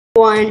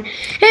One.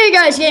 Hey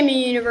guys, Gaming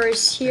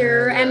Universe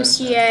here,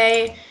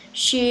 MCA,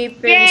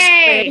 Sheep, and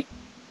Squid,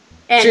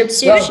 and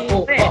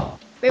Sushi.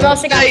 We've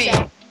also got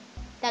Seth.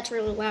 That's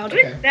really loud.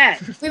 Who's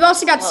Seth? We've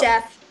also got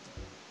Seth.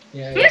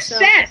 Yeah, Who's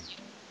Seth?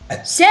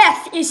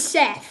 Seth is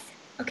Seth.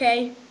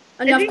 Okay.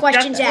 Enough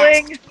questions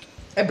asked.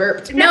 I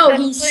burped. No,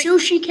 he's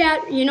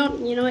suhicat. You know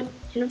what?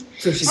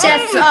 Sushi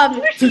Seth.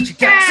 Sushi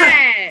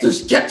cat.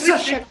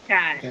 Sushi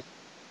cat.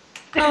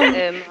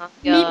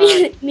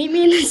 Meet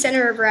me in the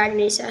center of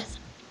Ragni, Seth.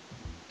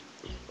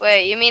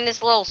 Wait, you mean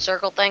this little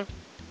circle thing?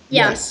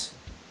 Yes.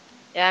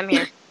 Yeah, I'm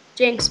here.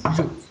 Jinx.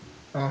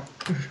 Oh.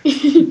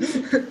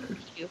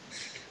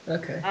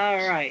 Okay.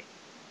 Alright.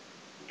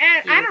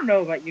 And I don't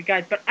know about you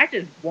guys, but I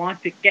just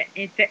want to get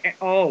into...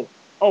 Oh,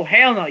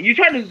 hell no. You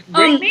trying to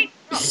bring me?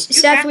 No,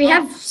 Seth, we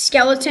have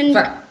skeleton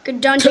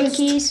dungeon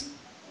keys.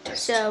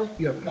 So...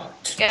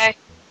 Okay.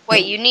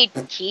 Wait, you need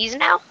keys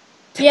now?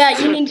 Yeah,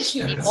 you need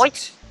keys.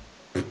 What?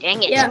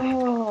 Dang it. Yeah.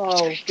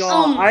 Oh,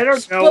 God. I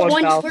don't know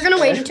about we're gonna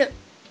wait until...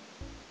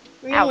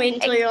 We're gonna wait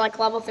until you're like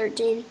level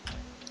 13.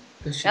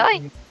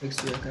 Really?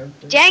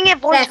 Dang it,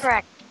 voice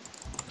crack.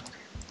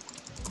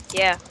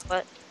 Yeah,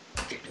 what?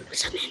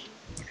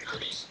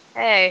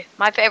 Hey,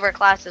 my favorite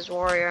class is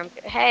warrior.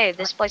 Hey,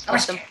 this place is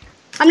awesome.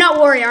 I'm not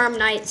warrior, I'm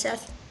knight,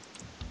 Seth.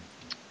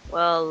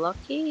 Well,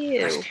 lucky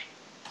you.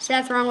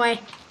 Seth, wrong way.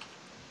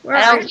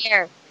 I don't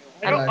care.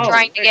 I'm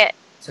trying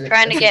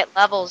to get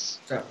levels.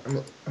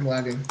 I'm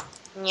lagging.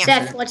 Yeah.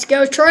 Seth, let's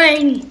go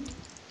train.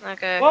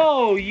 Okay.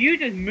 Whoa, you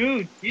just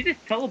moved. You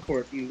just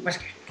teleport. You.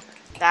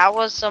 That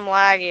was some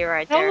laggy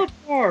right there.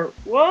 Teleport.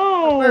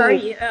 Whoa. Where are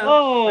you?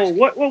 Whoa.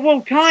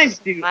 Whoa, times,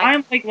 dude.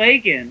 I'm like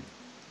lagging.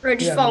 Bro,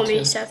 just follow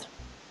me, Seth.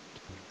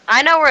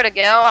 I know where to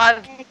go.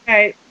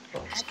 Okay.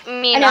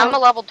 I mean, I'm a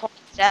level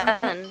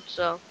 27,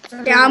 so.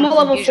 Yeah, I'm a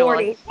level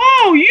 40.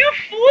 Whoa, you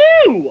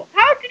flew!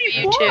 How did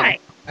you fly?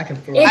 Too. I can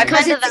fly. It's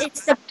because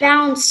it's the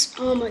bounce.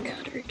 Oh my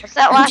god. What's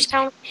that last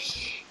time?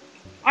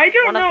 I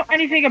don't know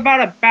anything about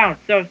a bounce,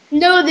 so.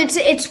 No,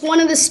 it's one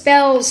of the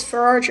spells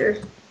for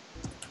Archer.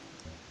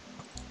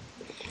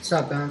 It's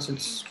not bounce,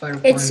 it's spider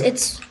climb.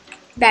 It's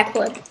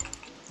backflip.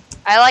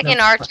 I like in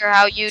Archer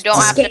how you don't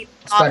have to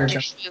stop to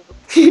shoot.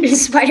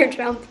 Spider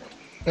jump.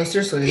 No,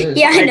 seriously, it is.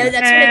 Yeah, I know,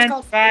 that's what it's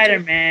called.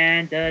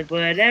 Spider-Man does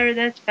whatever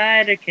the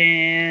spider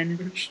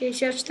can. She's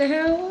just the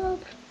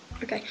help.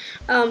 Okay.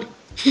 I'm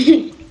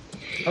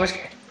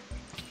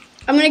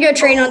gonna go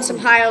train on some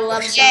higher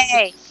levels.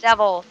 Yay!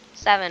 Seven.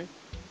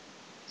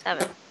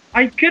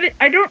 I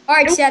don't.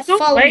 Alright, Seth,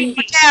 follow me.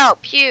 Watch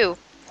out! Pew.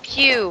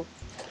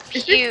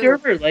 Is this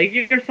server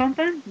laggy or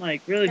something?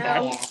 Like, really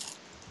bad?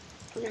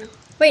 No.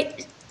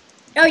 Wait.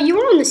 Oh, you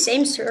were on the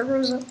same server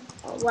as... Oh,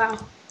 wow.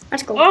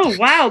 That's cool. Oh,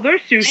 wow,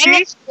 there's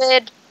Sushi.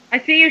 Squid. I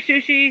see you,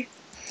 Sushi.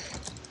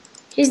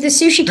 He's the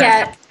sushi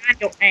cat.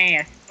 Your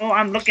ass. Oh,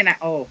 I'm looking at...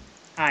 Oh,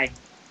 hi.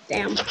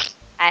 Damn.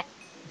 Hi.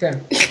 Okay,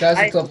 guys,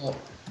 let's level up.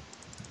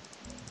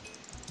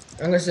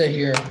 I'm gonna sit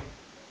here.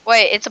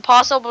 Wait, it's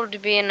possible to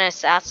be an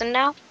assassin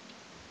now?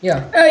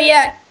 Yeah. Oh,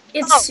 yeah.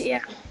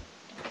 Yeah.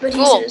 But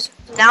cool.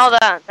 Now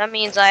that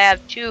means I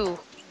have 2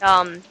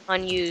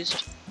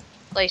 unused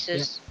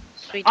places. Yeah.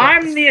 Sweet.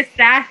 I'm the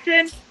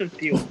assassin, so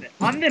deal with it.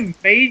 I'm the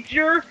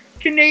major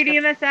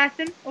Canadian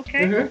assassin,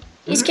 okay?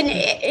 He's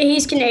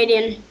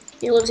Canadian.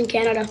 He lives in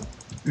Canada.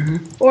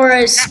 Or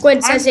as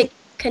Squid says it,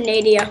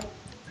 Canada.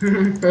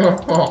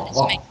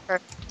 Oh,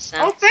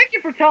 thank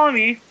you for telling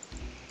me.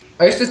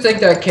 I used to think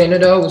that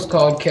Canada was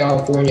called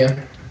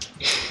California.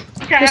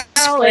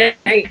 California.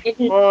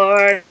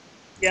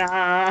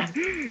 Yeah,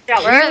 we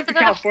live in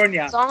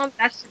California.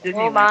 That's Disneyland.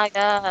 Oh my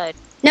god.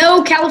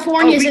 No,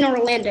 California's in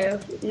Orlando,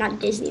 not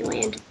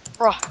Disneyland.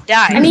 Bro,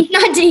 die. I mean, no,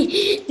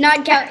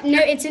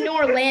 it's in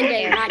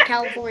Orlando, not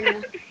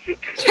California.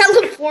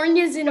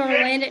 California's in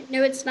Orlando.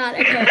 No, it's not.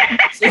 Okay.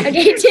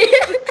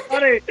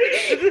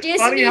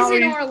 Disney's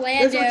in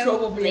Orlando.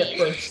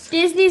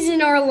 Disney's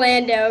in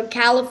Orlando.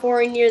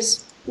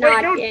 California's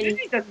not in.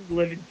 Disney doesn't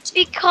live in. It's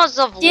because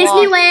of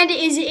Disneyland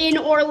is in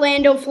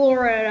Orlando,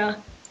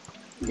 Florida.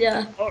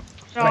 Yeah.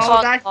 So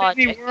that's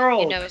Disney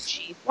World.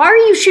 Why are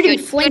you shooting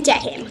flint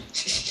at him?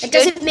 That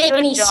doesn't make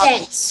any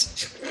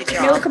sense.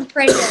 No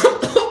comprendo.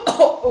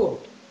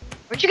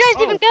 Where'd you guys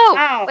even go?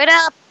 Wow. Wait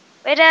up.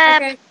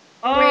 Okay.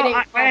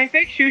 Oh, I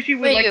think Sushi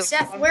was like...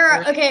 Seth,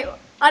 okay,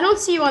 I don't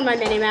see you on my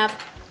minimap.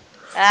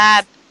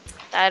 I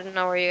don't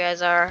know where you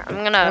guys are.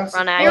 I'm gonna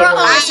run at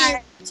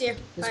you.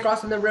 He's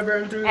crossing the river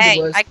and through hey,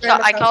 the woods.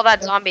 I call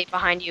that zombie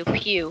behind you.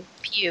 Pew.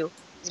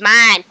 It's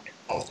mine.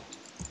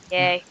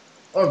 Yay.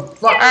 Oh,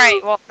 fuck.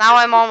 Alright, well, now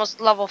I'm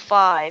almost level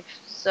 5,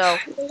 so...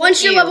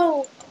 Once you're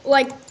level,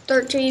 like,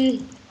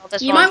 13,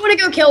 you might want to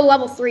go kill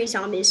level 3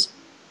 zombies.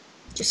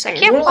 Just saying.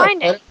 I can't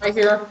find it. Right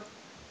here,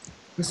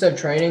 instead of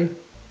training.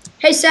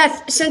 Hey,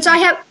 Seth, since I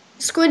have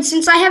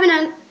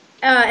an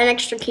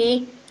extra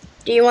key,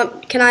 do you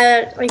want, can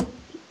I, like,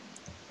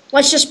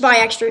 let's just buy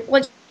extra,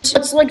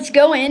 let's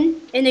go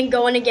in, and then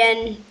go in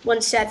again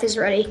when Seth is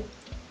ready.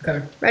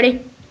 Okay.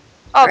 Ready?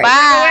 Oh,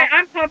 bye.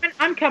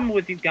 I'm coming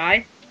with you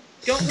guys.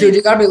 Dude,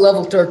 you gotta be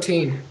level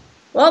 13.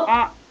 Well,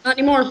 Not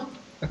anymore.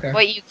 Okay.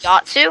 Wait, you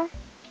got to?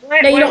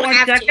 Wait, No, you wait don't 1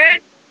 have to.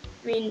 second.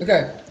 I mean,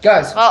 Okay,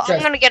 guys. Well, I'm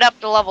guys. gonna get up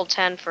to level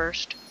 10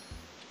 first.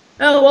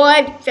 oh well,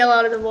 I fell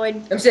out of the void.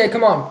 MCA,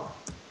 come on.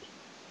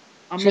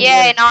 I'm Should-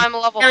 Yay, now I'm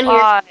level Down here.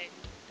 5.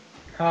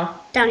 Huh?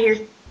 Down here,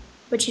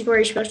 which is where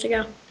you're supposed to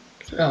go.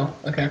 Oh,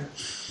 okay.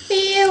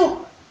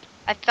 Ew.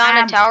 I found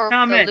I'm a tower with a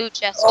coming. loot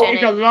chest Oh, in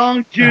it's a it.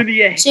 long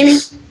journey ahead. See me?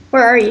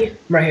 Where are you?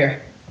 I'm right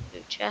here.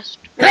 Loot chest.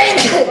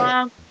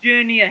 Long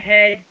journey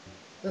ahead.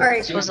 All right.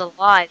 This was a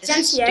lie. Is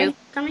This is MCA stupid.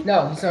 coming?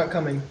 No, he's not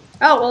coming.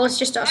 Oh well, it's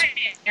just us.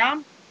 I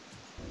am.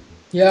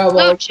 Yeah,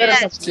 well, Loot better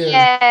come chest. soon.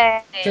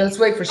 Yay. So let's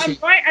wait for I'm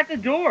sheep. right at the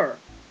door.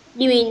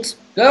 You mean?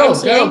 Go,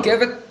 MCA?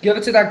 go, give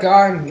it to that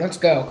guy and let's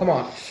go. Come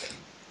on.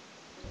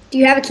 Do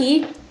you have a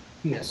key?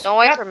 Yes. Don't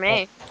wait Yep. for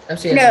me.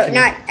 MCA. No, MCA.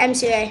 not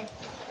MCA.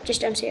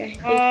 Just MCA.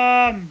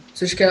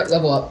 Suhicat,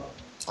 level up.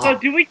 So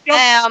do we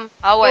jump?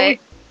 I'll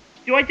wait.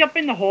 Do I jump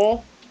in the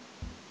hole?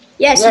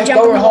 Yes, Yeah, you jump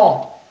go in in the the hole.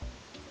 hall.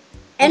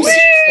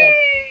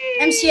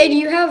 MCA, do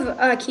you have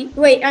a key?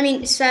 Wait, I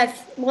mean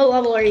Seth. What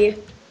level are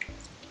you?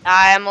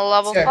 I am a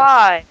level Sure.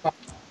 5.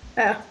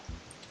 Oh,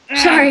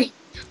 sorry.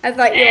 I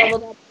thought you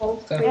leveled up. Oh,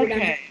 Okay. we were done.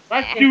 Okay,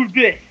 let's do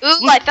this. Ooh,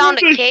 Let's I found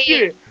do a this cave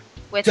shit.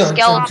 with Dun, dun,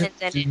 skeletons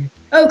dun, in it. dun.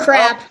 Oh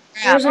crap! crap.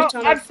 There's a Oh,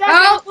 ton I'm of. stuck on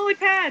Oh, the lily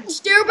pad.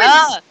 stupid!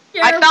 Ah,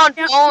 I found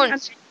Yeah,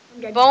 bones.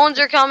 I'm good. Bones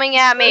are coming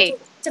at me.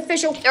 It's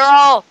official. There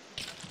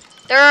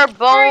are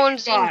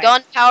bones Sorry, and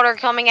guys. gunpowder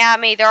coming at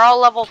me. They're all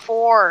level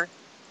 4.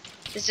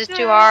 This is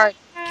too hard.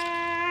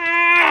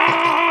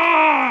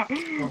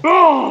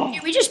 Oh,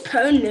 Dude, we just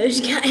pwned those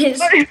guys.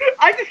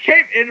 I just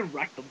came in and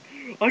wrecked them.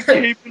 I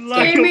came in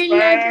like Came a in like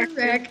wreck. a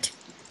wrecked.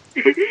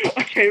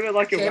 I came in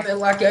like a Came wreck. in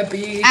like a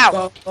beach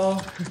Ow.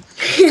 ball.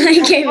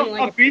 I came in A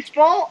like beach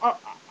ball?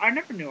 I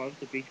never knew I was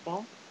a beach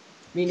ball.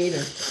 Me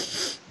neither.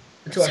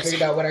 Until I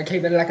figured out when I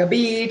came in like a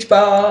beach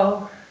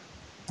ball.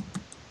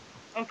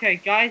 Okay,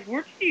 guys,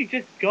 where did you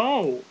just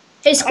go?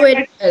 Hey Squid,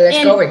 Hey, let's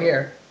And- go over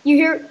here. you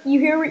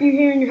hear what you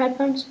hear in your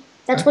headphones?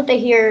 That's what they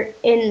hear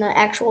in the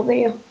actual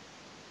video.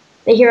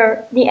 They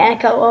hear the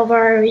echo of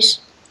ours.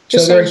 So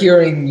Just they're saying.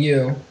 hearing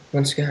you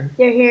once again.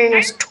 They're hearing I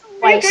us don't know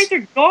where you twice. guys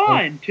are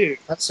gone to.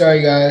 I'm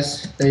sorry,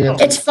 guys. They have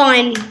It's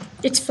fine.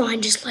 It's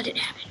fine. Just let it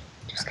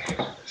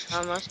happen.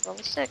 Almost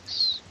level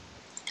 6.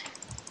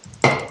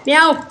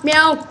 Meow,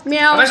 meow,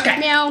 meow, Let's go.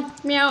 meow,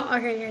 meow.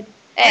 Okay, good.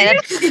 Hey,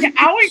 What that's are you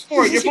owling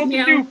for? You're supposed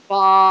to do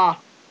ba,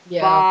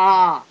 Yeah.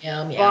 ba,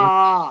 Meow, meow,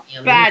 ba,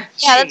 meow, bad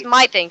yeah, that's sheep.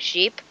 my thing,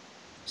 sheep.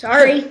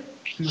 Sorry.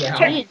 meow.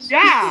 Jeez.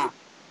 Yeah.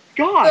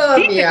 God,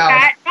 he's a meow.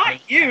 cat,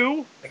 not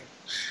you.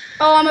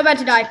 Oh, I'm about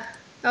to die.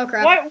 Oh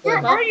crap. What?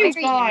 Where Well, are you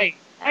where are you? guys?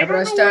 I Have a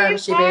don't nice know where time, you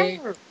sheepy.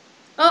 are.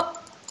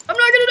 Oh, I'm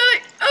not gonna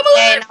die. I'm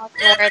Hey, alive. now it's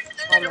more at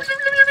the moment.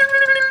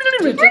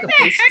 Dude, Where take a the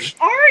piece.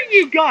 heck are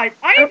you guys?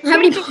 I I am don't have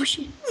any so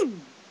potions.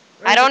 confused.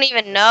 I don't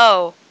even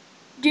know.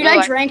 Dude, Ooh, I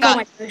I drank got- all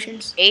my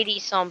potions. 80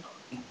 some.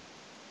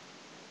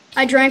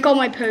 I drank all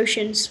my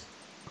potions.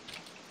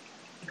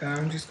 Okay,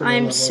 I'm just gonna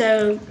I'm level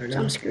so right now.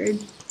 I'm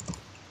screwed.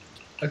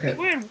 Okay.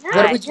 Wait, What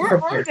do we do where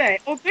from are here? they?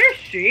 Oh, there's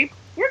sheep.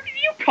 Where did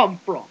you come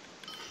from?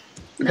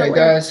 Okay, Nowhere.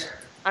 guys.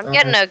 I'm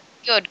getting a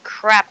good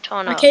crap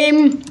ton I of.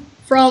 came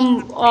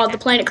from the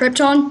planet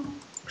Krypton.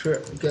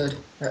 Good.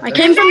 I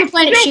came from the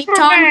planet Sheepton.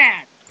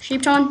 Superman!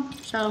 Sheepton.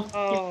 So.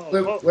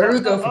 Oh, Where do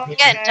we go from here?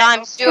 Getting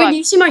times Wait, 2. do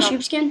you see my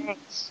sheepskin?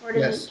 Thanks. Or is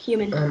Yes. it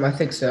human? I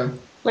think so.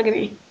 Look at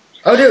me.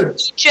 Oh, dude.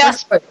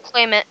 Just That's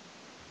claim it.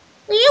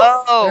 Ew.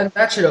 Oh, right.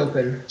 That should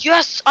open.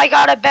 yes, I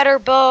got a better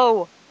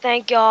bow.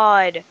 Thank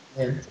God.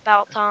 Man. It's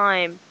about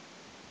time.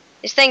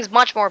 This thing's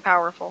much more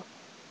powerful.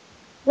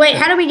 Wait,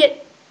 how do we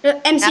get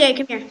MCA?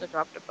 Come here. I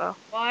dropped a bow.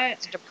 What?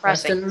 It's Press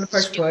depressing. it in the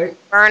push Stupid.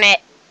 plate, Burn it.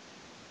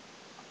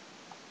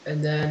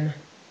 and then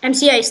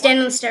MCA, stand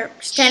on the stair.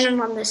 Stand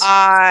on this.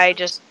 I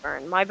just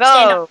burned my Stand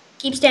bow. up.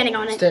 Keep standing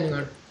on it. standing on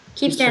it.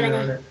 Keep standing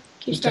on it. it.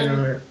 Keep Keep standing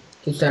standing. on it.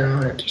 Keep standing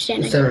on it. Keep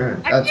standing. Keep standing on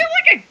it. I feel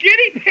like a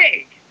guinea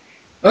pig.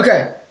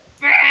 Okay.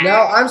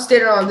 Now I'm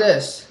standing on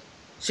this.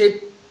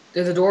 Sheep,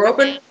 is the door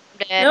open?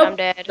 I'm dead. Nope. I'm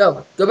dead.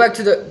 No.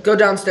 Go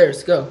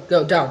downstairs. Go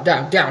down.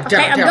 Okay,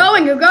 I'm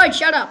going. You're going.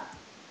 Shut up.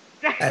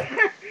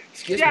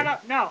 Excuse Shut me.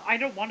 up. No, I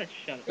don't want to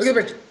shut up. Look at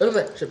the picture. Look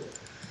at that. Sheep.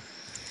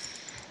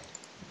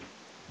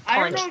 I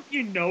don't know if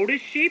you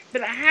noticed, sheep,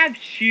 but I have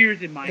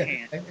shears in my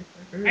hand.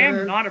 I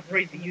am not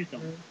afraid to use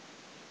them.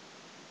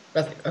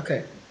 Nothing.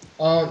 Okay.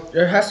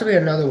 There has to be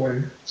another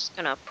one. Just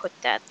gonna put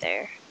that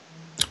there.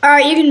 All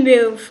right, you can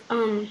move.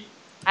 I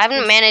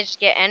haven't managed to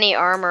get any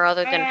armor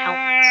other than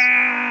helmets.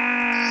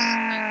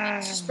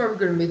 This is probably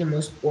going to be the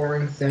most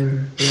boring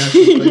thing we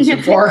actually played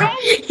so far.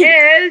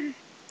 Is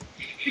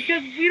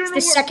because we don't know the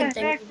what second the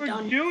thing heck we've we're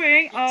done.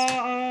 doing.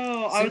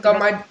 I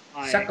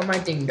was Suck on my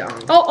ding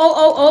dong.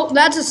 Oh,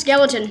 that's a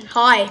skeleton.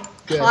 Hi.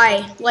 Good.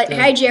 Hi. Good.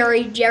 Hi,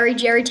 Jerry.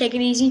 Jerry, take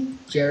it easy.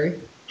 Jerry.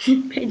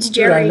 It's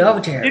Dude, I Jerry.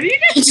 love Did Jerry. you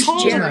just call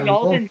Jerry. the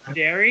skeleton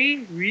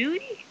Jerry?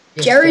 Really?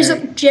 Yes,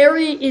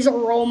 Jerry is a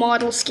role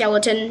model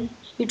skeleton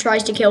who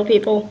tries to kill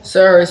people.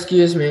 Sir,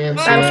 excuse me. I'm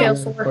sorry.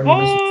 Battlefield 4.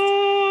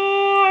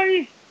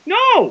 Oh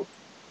no!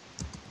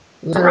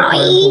 Losing a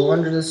pineapple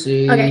under the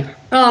sea. Okay.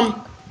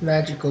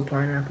 Magical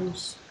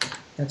pineapples.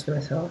 That's what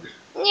I thought.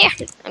 Yeah,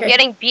 I'm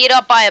getting beat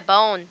up by a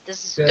bone.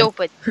 This is Good.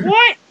 stupid.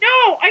 What?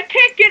 No, I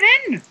can't get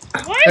in.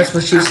 What? That's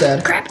what she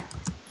said. Crap.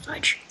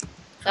 Fudge.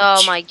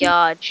 Oh my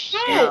god. No, So.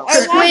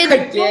 I I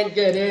want. can't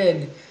get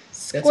in.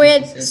 That's what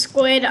she said.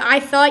 Squid, I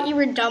thought you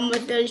were done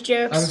with those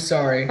jokes. I'm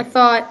sorry. I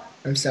thought.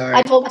 I'm sorry.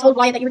 I told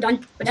Wyatt that you were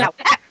done. But no.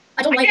 Ow.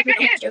 I told I Wyatt can't that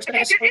you were get done with in. jokes, but I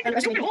guess I can't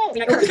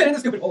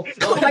get in the oh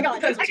hole. my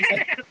god. That's what she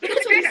said.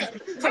 That's what he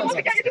said. I want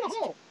to get into the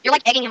hole. You're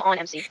like egging him on,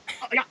 MC.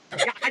 Oh, yeah,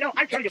 I know.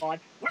 I'm trying to get on.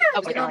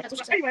 Oh my god. That's what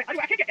she said. Anyway, I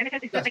can't get in. I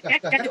can't Guys,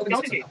 get guys, the open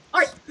skeleton this key. up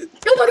Alright.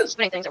 Go, go, go.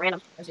 Spinning things at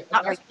random. now.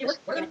 Not very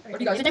What do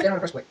you guys stand on the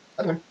first plate?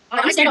 Other one. I'm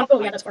gonna stand up.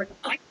 Oh, yeah, that's hard.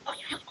 Oh,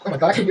 yeah. Oh my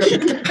god, I can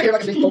hear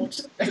like a big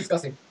bolt. That's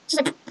disgusting.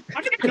 Just like,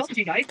 I'm gonna get the skeleton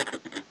key, guys.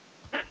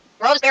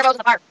 Throw the spare bows in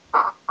the fire.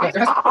 Yeah,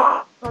 there has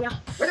oh, yeah.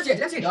 Where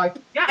did she die?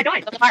 Yeah, I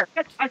died. Up the fire.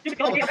 Yes, I stupid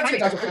Oh, skeleton key.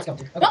 that's I died. died. It's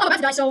coming. Well, I'm about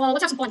to die, so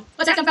let's have some fun.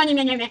 Let's have some fun.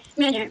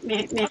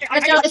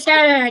 Let's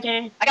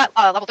go. I got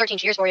level 13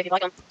 cheers for you if you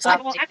like them.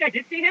 Well, actually, I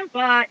did see him,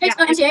 but Hey,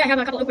 yeah. MCA, I have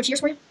a couple of liquid cheers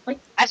for you. Buddy.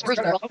 I have some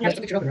bruises, girl. Yeah, just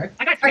make sure you open, right?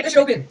 I got Alright, let's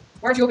open.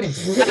 Why aren't you opening?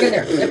 Let me get in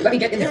there. Let me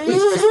get in there,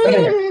 please. Just let me get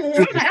in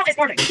there. Who the hell is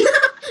farting?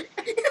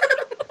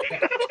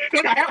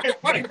 Who the hell is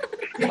farting?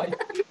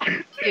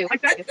 You. I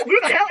said, who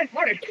the hell is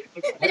farting?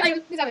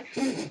 Please have it.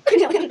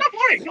 Stop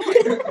farting! Come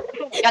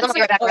on. Guys, I'm gonna be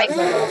right back, right?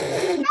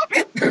 Oh, Stop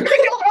it! You're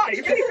getting so high.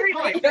 You're getting very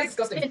high. that's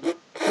disgusting. Stop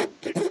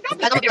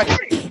Guys, I'm gonna be right back.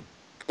 farting.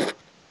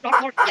 Stop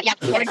farting. Yeah,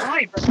 Farting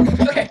time.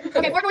 Okay.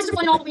 Okay, fart noises are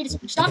fun and all, but we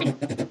just stop it.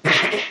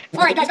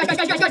 Alright, guys. This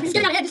is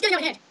getting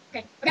out of hand.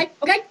 Okay.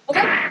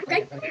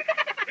 Who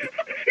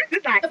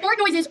did that? The fart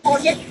noises are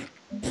getting.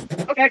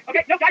 Okay,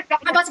 no, guys,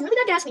 stop. I got some really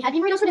bad gas. We had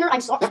burritos for dinner. I'm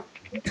sorry.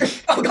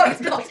 Oh god,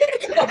 it's god.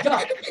 Oh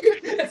god.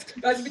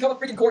 Guys, it's become a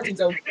freaking quarantine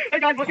zone. Hey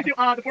guys, welcome to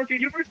the 14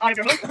 universe. I'm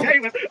your host, Jay,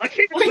 with a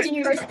cheap Quarantine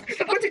universe.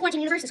 Welcome to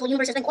quarantine universe. This whole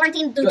universe has been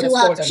quarantined due Good, to that's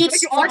quarantine.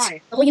 sheep's Thank you all, farts.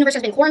 hi. The whole universe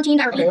has been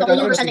quarantined. I repeat, Okay, the whole okay,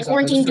 universe has been okay,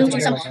 quarantined due to okay,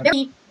 some okay.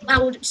 very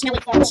loud, smelly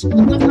farts.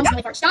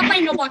 Smelly farts. Stop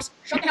playing Roblox.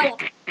 Shut the hell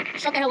up.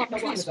 Shut the hell up, I'm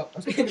speeding Roblox. this up.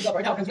 I'm speeding this up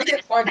right now because we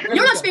can't find. You're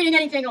not speeding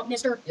anything up,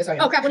 mister. Yes, I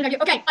am. Oh crap, what did I do?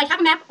 Okay, I have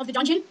a map of the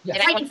dungeon Yes.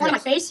 right in front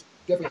of my face.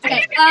 Go for it.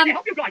 Okay,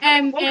 Help you guys.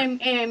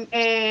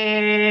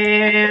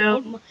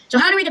 So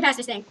how do we get past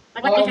this thing?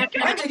 I'd like to have.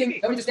 I'm thinking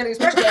that we just standing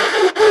express way.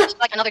 Just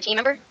like another team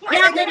member.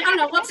 Yeah, maybe, I don't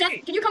know. Well, Seth,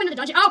 can you come into the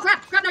dungeon? Oh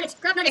crap, crap nuggets.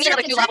 Give me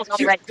another 2 levels and I'll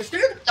be ready. Just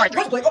stand. Sorry,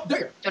 Cross play. Oh,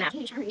 there. 2.5.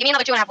 Give me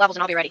another 2.5 levels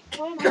and I'll be ready.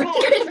 Oh my god. 2.5.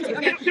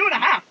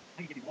 I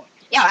can give you one.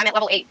 Yeah, I'm at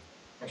level 8.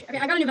 Okay,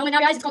 I got a new helmet now,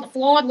 guys. It's called the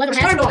Flawed Leather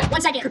Stand on Hat. it.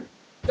 1 second.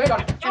 Stand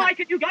on it. Guys,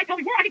 can you guys tell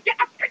me where I can get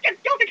a freaking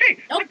skeleton key?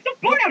 Nope. I'm so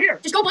bored out here.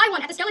 Just go buy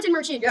one at the skeleton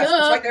merchant. Yes, it's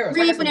right there. It's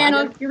right Read next to banana.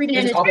 mine. You read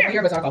There's a bananas. goblin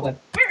here, but it's not a goblin.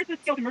 Where is this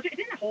skeleton merchant?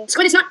 It's in that hole.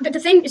 Squid is not the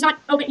thing is not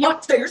open. You know,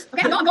 Upstairs.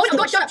 okay, I'm going.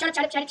 Shut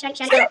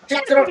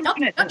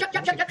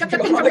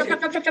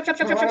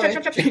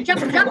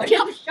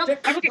up. Shut up.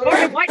 I'm looking for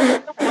it. Why?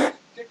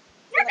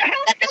 Where the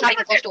hell That's not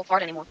even close to a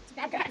fart anymore.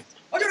 Bad guy.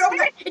 Oh, dude, open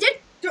it. It did.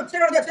 Dude,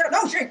 stand on it again. Stand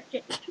on. No, shake.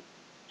 Where's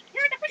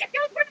the freaking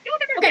skeleton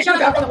merchant? Okay, shut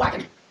Shut up. up.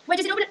 Whacking. Wait,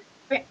 does it open it?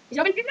 Okay, is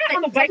it open? He's not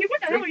on the wagon. What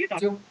the hell are you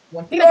talking? 2,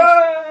 1. Maybe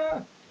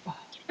Ah!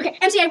 Okay,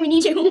 MCA, we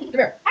need you. Come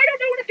here. I don't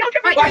know where the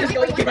skeleton Alright, Why merchant is the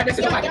skeleton key right next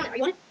to the wagon? Are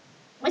you on it?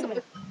 Where's the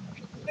wagon?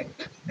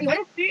 Are you I on it?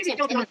 don't see the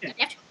skeleton merchant.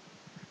 Left.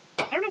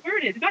 I don't know where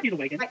it is. It's not near the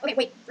wagon. Alright, okay,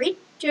 wait. 3,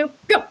 2,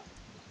 go.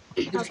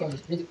 We need to close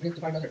this. We need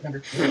to find another member.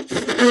 Okay,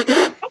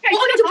 Oh,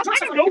 no, I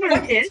don't know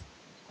where it is.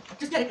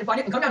 Just get it and find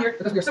it and come down here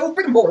because we're so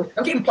freaking bored. I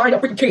can't even find a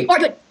freaking key.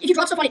 Alright, good. If you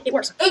drop stuff on it, it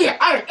works. Idiot!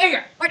 I'm an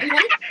idiot! Alright, are you on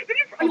it?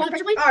 Are you on the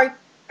pressure plate? I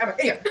am an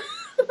idiot.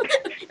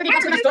 Okay, I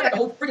could have done that the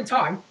whole freaking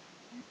time.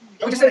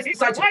 I would just said it's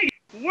beside you.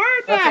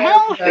 Where the Okay,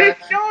 hell okay. is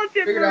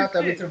skeleton Figured out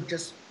that we merchant? could have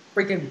just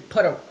freaking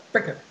put a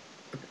freaking.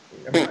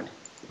 Never mind.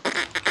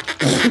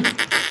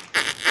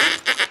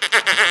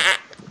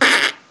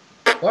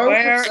 Why are we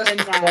Where obsessed in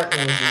with the- fart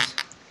noises?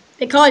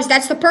 Because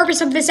that's the purpose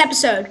of this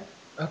episode.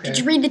 Okay. Did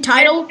you read the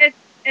title?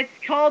 It's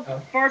called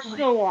Oh.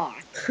 Farcelot.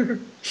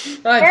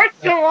 I-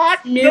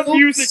 Farcelot the Noobs.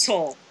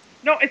 musical.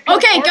 No, it's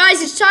called Okay, Farcelot.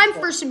 guys, it's time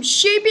for some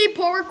sheepy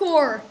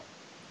parkour.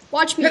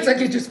 Watch me. Looks like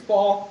you just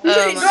fall. Oh No,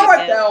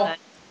 my I fell. god.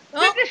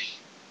 Oh,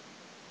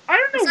 I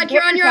don't know Looks like what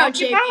you're on your own,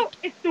 talking Jake. about.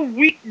 It's the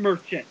wheat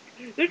merchant.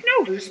 There's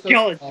no You're supposed to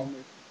skeleton. fall.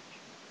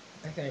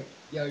 I think.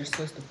 Yo, you're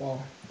supposed to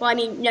fall. well, I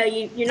mean, no,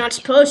 you're not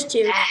supposed to.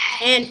 You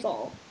can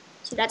fall.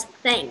 See, that's the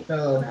thing.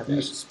 No,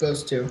 you're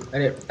supposed to.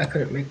 I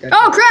couldn't make that.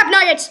 Oh, crap,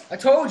 nuggets! I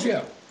told you.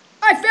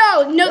 I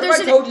fell! No, Remember there's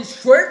I an... told you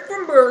straight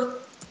from birth.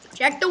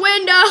 Check the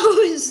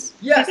windows!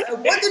 Yes,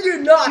 and what did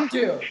you not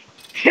do?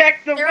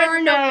 Check the There are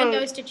no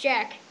windows to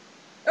check.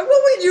 And what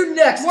will we do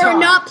next We're time?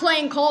 not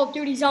playing Call of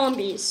Duty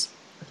Zombies.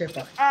 Okay,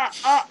 fine.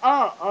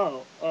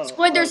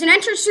 Squid, there's an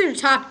entrance to the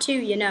top two,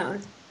 you know.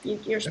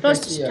 You're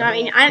supposed Okay, to... yeah. I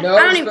mean, No, I we're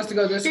don't even... supposed to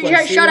go this Dude,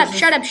 way. shut up, See,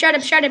 shut up, shut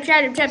up, shut up,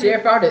 shut up, shut See, I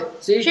up. found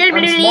it. See, Shut up,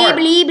 I'm bleep, smart.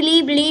 bleep,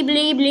 bleep, bleep,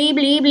 bleep, bleep,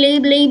 bleep,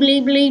 bleep, bleep,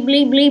 bleep, bleep,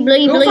 bleep, bleep,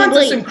 bleep, Who bleep, finds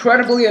this bleep.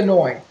 incredibly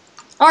annoying?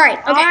 Alright,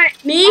 okay.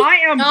 Me? I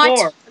am not...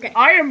 bored. Okay.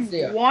 I am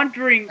See ya.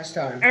 wandering. Next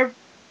time. Ev-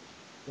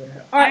 What the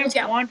hell? Alright, I'm let's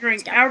go. wandering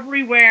Let's go.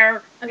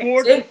 everywhere Okay.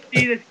 for See? to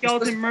see the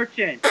skeleton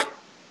merchant.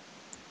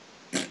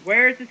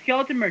 Where is the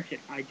skeleton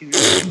merchant? I do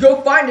not.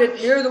 Go find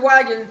it near the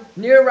wagon,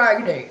 near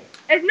Raggedy.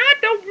 It's not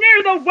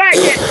near the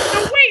wagon.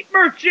 The wheat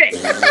merchant.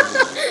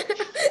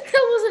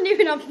 That wasn't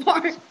even a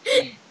fart.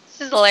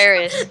 This is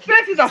hilarious.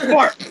 This is a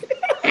fart.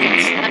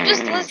 I'm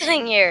just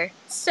listening here.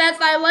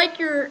 Seth, I like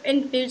your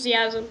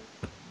enthusiasm.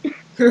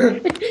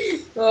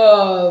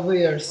 Oh,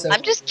 we are so.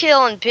 I'm just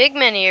killing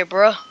pigmen here,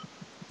 bro.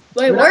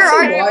 Wait, Would where I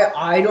are say you? why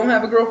I don't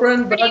have a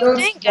girlfriend? What But do I you don't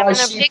think? see why I'm in a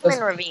Sheep pigmen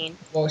doesn't. ravine.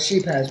 Well,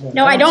 Sheep has one.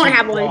 No, I don't see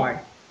have one. why.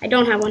 I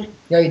don't have one.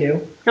 Yeah, you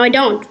do. No, I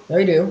don't. No,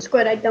 you do.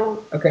 Squid, I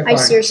don't. Okay, I fine.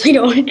 seriously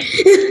don't.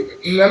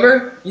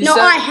 Remember? You No,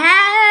 said. I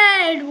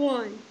had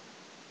one.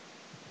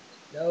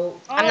 No.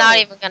 I'm not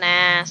even gonna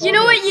ask. You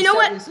know what? Okay, You know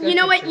just what? send me You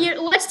know what? picture.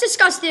 Let's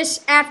discuss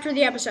this after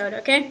the episode,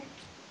 okay?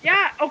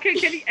 Yeah. Okay.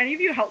 Can any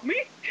of you help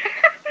me?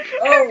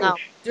 Oh, No,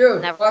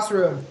 dude. never. Boss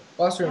room.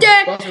 Boss room.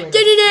 Yeah. Boss room.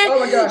 Oh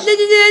my gosh. Kill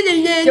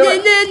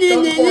it.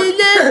 Don't support.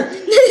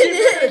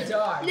 You're gonna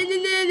die.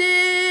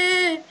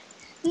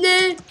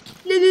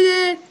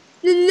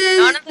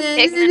 None of the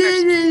pigmen are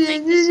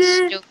swimming. This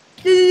is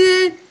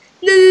stupid.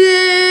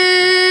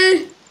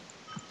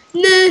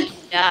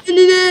 Yeah.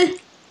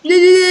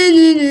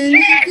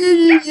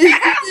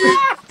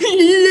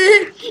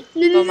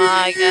 Oh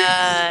my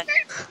god.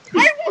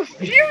 I will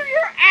shear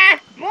your ass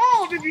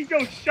bald if you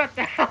don't shut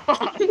the hell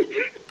up.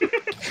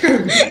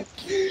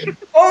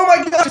 Oh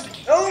my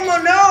gosh. Oh my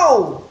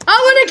no.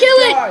 I'm gonna kill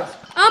it. Guys.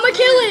 I'm gonna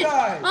kill it.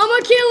 Guys. I'm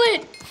gonna kill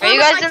it. Are you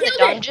guys in the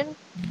dungeon?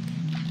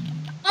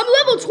 I'm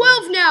level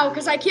 12 now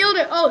because I killed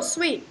it. Oh,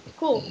 sweet.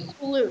 Cool.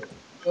 Cool loot.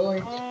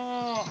 Going.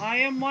 Oh, I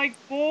am like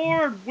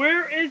bored.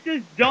 Where is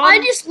this dumb? I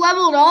just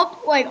leveled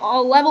up like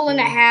a level and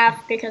a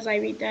half because I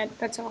beat that.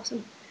 That's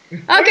awesome.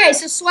 Okay,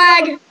 so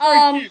swag.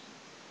 I'm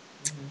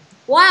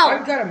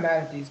Wow. kind of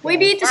mad at these guys. We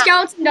beat the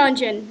skeleton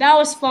dungeon. That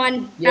was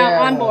fun. Yeah,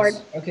 Now I'm it was. bored.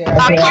 Okay.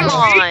 Oh, come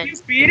on. You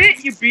beat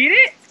it? You beat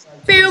it?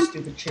 Boom.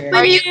 Stupid chair.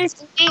 Are you Well,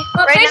 stinky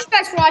right thanks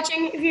guys for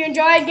watching. If you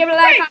enjoyed, give it a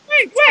like.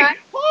 Wait!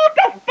 Hold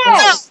the phone!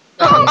 now?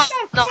 Hold No,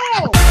 the no.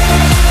 phone!